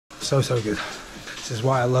So good. This is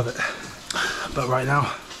why I love it. But right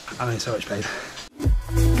now, I'm in so much pain.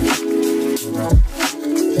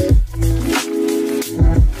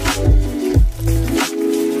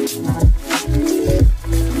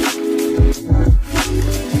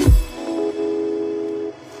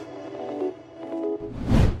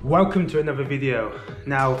 Welcome to another video.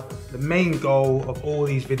 Now, the main goal of all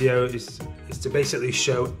these videos is to basically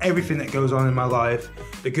show everything that goes on in my life,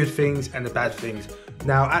 the good things and the bad things.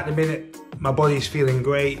 Now, at the minute, my body's feeling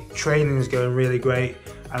great, training is going really great,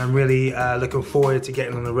 and I'm really looking forward to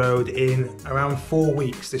getting on the road in around 4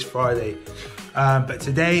 weeks this Friday. But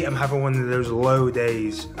today I'm having one of those low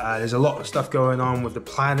days. There's a lot of stuff going on with the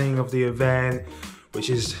planning of the event, which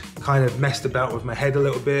is kind of messed about with my head a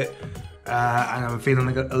little bit. And I'm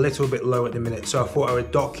feeling a little bit low at the minute, so I thought I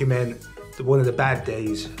would document one of the bad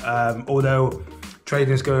days. Although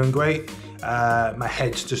training's going great, my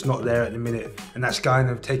head's just not there at the minute, and that's kind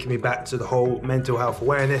of taking me back to the whole mental health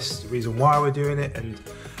awareness, the reason why we're doing it, and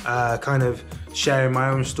kind of sharing my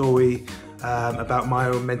own story about my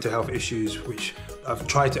own mental health issues, which I've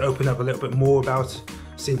tried to open up a little bit more about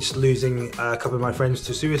since losing a couple of my friends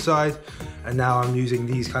to suicide, and now I'm using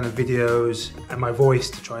these kind of videos and my voice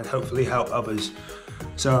to try and hopefully help others.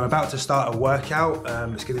 So I'm about to start a workout.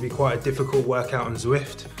 It's going to be quite a difficult workout on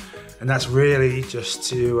Zwift, and that's really just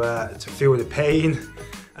to feel the pain,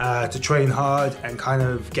 to train hard and kind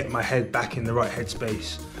of get my head back in the right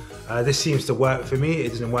headspace. This seems to work for me. It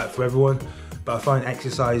doesn't work for everyone, but I find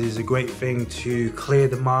exercise is a great thing to clear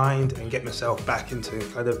the mind and get myself back into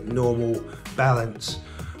kind of normal balance.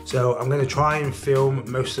 So I'm going to try and film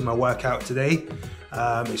most of my workout today.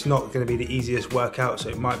 It's not going to be the easiest workout, so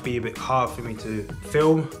it might be a bit hard for me to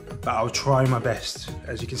film, but I'll try my best.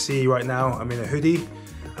 As you can see right now, I'm in a hoodie.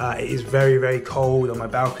 It is very cold on my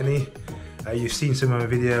balcony. You've seen some of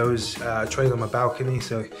my videos, I train on my balcony,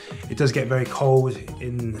 so it does get very cold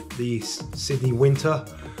in the Sydney winter,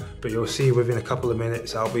 but you'll see within a couple of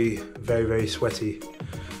minutes I'll be very sweaty.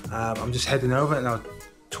 I'm just heading over and I'll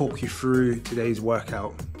talk you through today's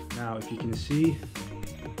workout. Now, if you can see,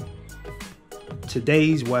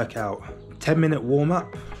 today's workout, 10-minute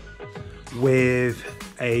warm-up with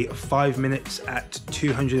a 5 minutes at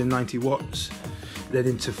 290 watts, then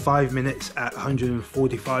into 5 minutes at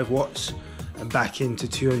 145 watts, and back into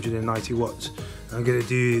 290 watts. I'm going to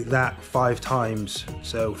do that 5 times,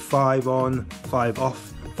 so 5 on, 5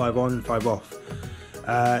 off, 5 on, 5 off.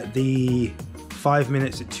 The 5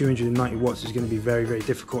 minutes at 290 watts is going to be very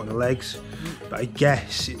difficult on the legs, but I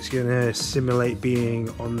guess it's going to simulate being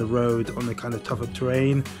on the road on the kind of tougher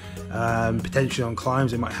terrain, potentially on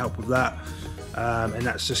climbs. It might help with that, and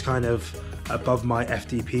that's just kind of above my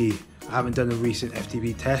FTP. I haven't done a recent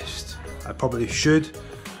FTP test. I probably should,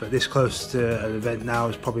 but this close to an event now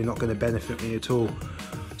is probably not going to benefit me at all.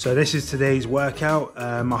 So this is today's workout.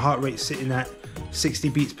 My heart rate's sitting at 60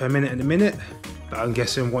 beats per minute in a minute, but I'm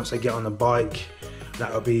guessing once I get on the bike,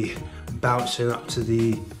 that'll be bouncing up to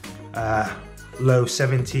the low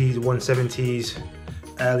 70s, 170s,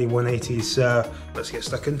 early 180s. So let's get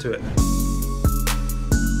stuck into it.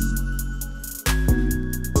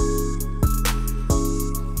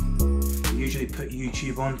 I usually put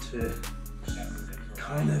YouTube on to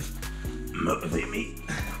kind of motivate me.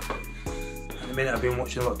 In a minute, I've been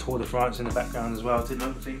watching a lot of Tour de France in the background as well to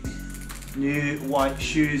motivate me. New white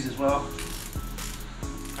shoes as well.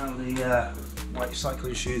 And the white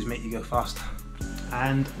cycling shoes make you go faster.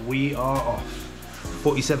 And we are off.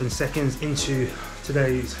 47 seconds into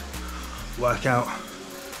today's workout.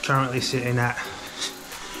 Currently sitting at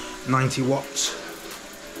 90 watts.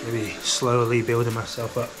 Maybe slowly building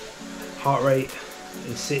myself up. Heart rate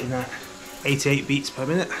is sitting at 88 beats per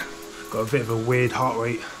minute. Got a bit of a weird heart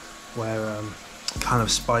rate where it kind of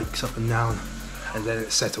spikes up and down and then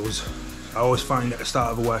it settles. I always find at the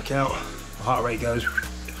start of a workout, the heart rate goes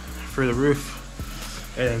through the roof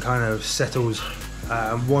and then kind of settles.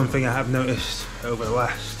 One thing I have noticed over the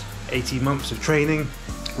last 18 months of training,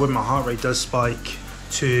 when my heart rate does spike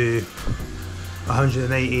to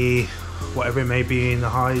 180, whatever it may be in the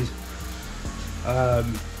highs,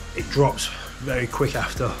 it drops very quick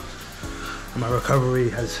after, and my recovery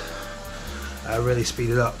has really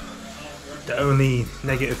speeded up. The only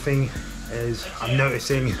negative thing is I'm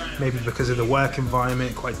noticing, maybe because of the work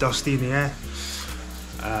environment, quite dusty in the air,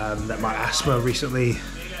 that my asthma recently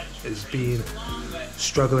has been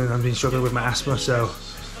struggling. I've been struggling with my asthma, so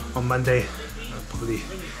on Monday I'll probably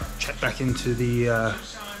check back into the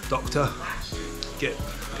doctor, get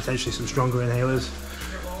potentially some stronger inhalers.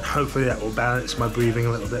 Hopefully that will balance my breathing a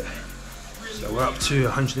little bit. So we're up to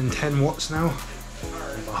 110 watts now.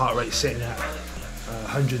 My heart rate's sitting at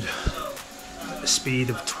 100 a speed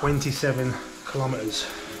of 27 kilometers.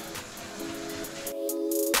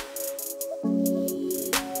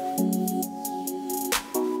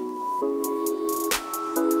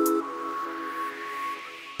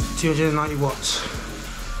 $290 watts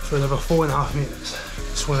for another 4.5 minutes.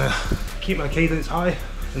 Just want to keep my cadence high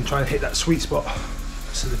and try and hit that sweet spot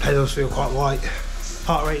so the pedals feel quite light.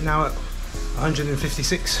 Heart rate now at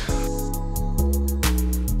 156.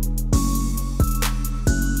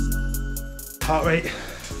 Heart rate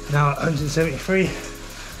now at 173.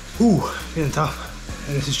 Ooh, feeling tough.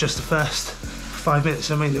 And this is just the first 5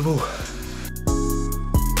 minutes of main interval.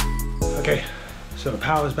 Okay, so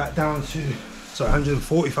power's back down to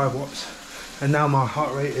 145 watts. And now my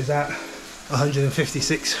heart rate is at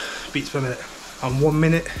 156 beats per minute. I'm 1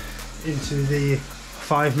 minute into the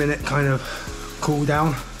 5 minute kind of cool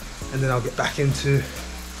down, and then I'll get back into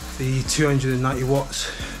the 290 watts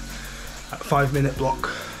at 5 minute block.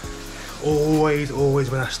 Always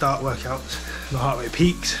when I start workouts, my heart rate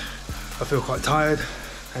peaks, I feel quite tired,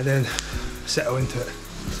 and then settle into it.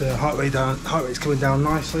 So heart rate's coming down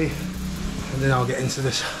nicely, and then I'll get into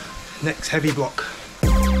this next heavy block.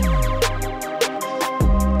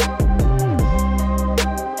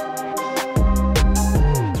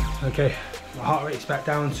 Okay, my heart rate's back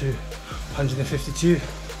down to 152.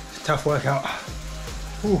 It's a tough workout.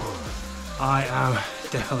 Ooh, I am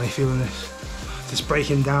definitely feeling this. Just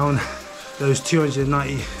breaking down those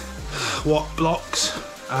 290 watt blocks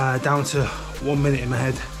down to 1 minute in my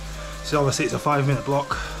head. So obviously it's a 5 minute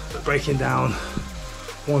block, but breaking down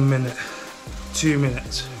 1 minute, 2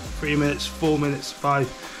 minutes, 3 minutes, 4 minutes, 5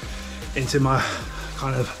 into my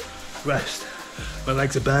kind of rest. My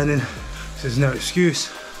legs are burning, so there's no excuse.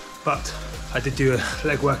 But I did do a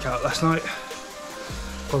leg workout last night.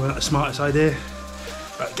 Probably not the smartest idea,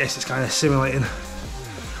 but I guess it's kind of simulating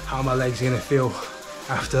how my legs are going to feel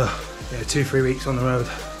after 2-3 weeks on the road.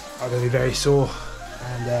 I'm going to be very sore,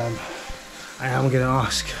 and I am going to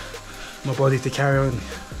ask my body to carry on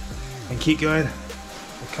and keep going.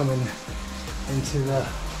 We're coming into the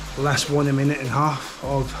last 1.5 minutes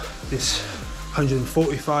of this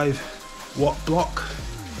 145 watt block.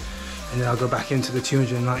 And then I'll go back into the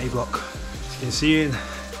 290 block. As you can see,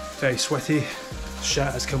 very sweaty, the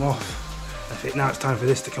shirt has come off. I think now it's time for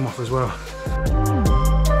this to come off as well.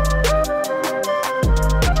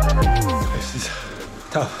 This is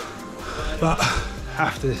tough, but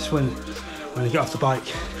after this, when I get off the bike,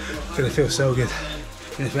 it's gonna feel so good.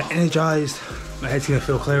 I'm gonna feel energized, my head's gonna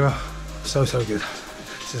feel clearer, so good.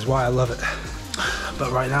 This is why I love it.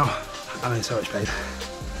 But right now, I'm in so much pain.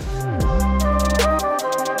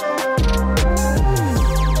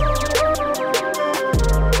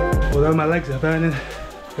 Although my legs are burning,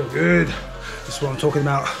 feel good. This is what I'm talking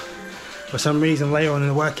about. For some reason, later on in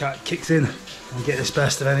the workout, it kicks in and you get this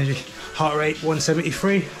burst of energy. Heart rate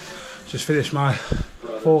 173. Just finished my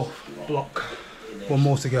 4th block. 1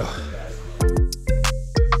 more to go.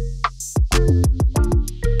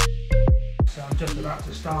 So I'm just about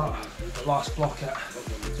to start the last block at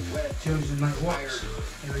 290 watts.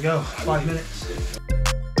 Here we go, 5 minutes.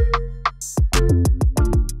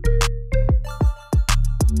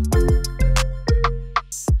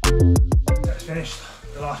 Finished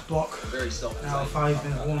the last block. Now 5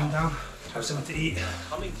 minute warm down, have something to eat,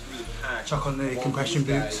 chuck on the compression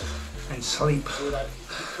boots and sleep. That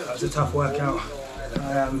was a tough workout.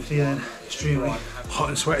 I am feeling extremely hot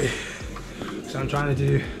and sweaty. So I'm trying to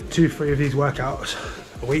do 2-3 of these workouts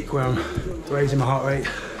a week where I'm raising my heart rate,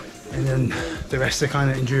 and then the rest are kind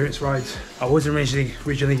of endurance rides. I was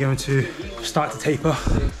originally going to start to taper,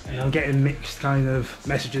 and I'm getting mixed kind of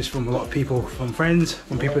messages from a lot of people, from friends,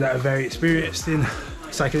 from people that are very experienced in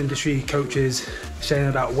cycle industry, coaches, saying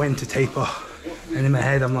about when to taper. And in my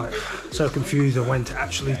head, I'm like so confused of when to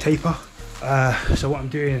actually taper. So what I'm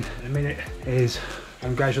doing in a minute is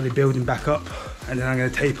I'm gradually building back up, and then I'm going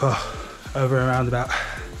to taper over around about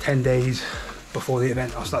 10 days before the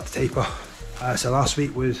event. I'll start to taper. So last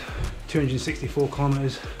week was 264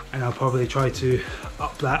 kilometers, and I'll probably try to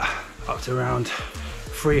up that up to around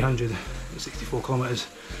 364 kilometers.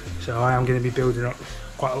 So I am going to be building up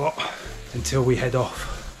quite a lot until we head off.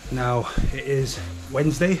 Now it is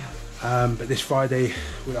Wednesday, but this Friday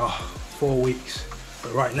we are 4 weeks.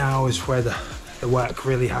 But right now is where the work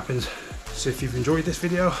really happens. So if you've enjoyed this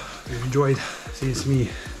video, if you've enjoyed seeing me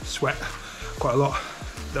sweat quite a lot,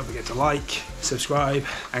 don't forget to like, subscribe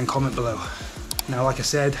and comment below. Now, like I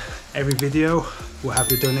said, every video will have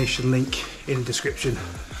the donation link in the description.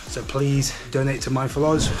 So please donate to Mindful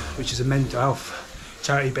Oz, which is a mental health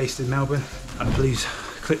charity based in Melbourne. And please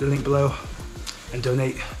click the link below and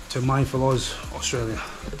donate to Mindful Oz Australia.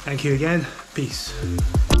 Thank you again. Peace.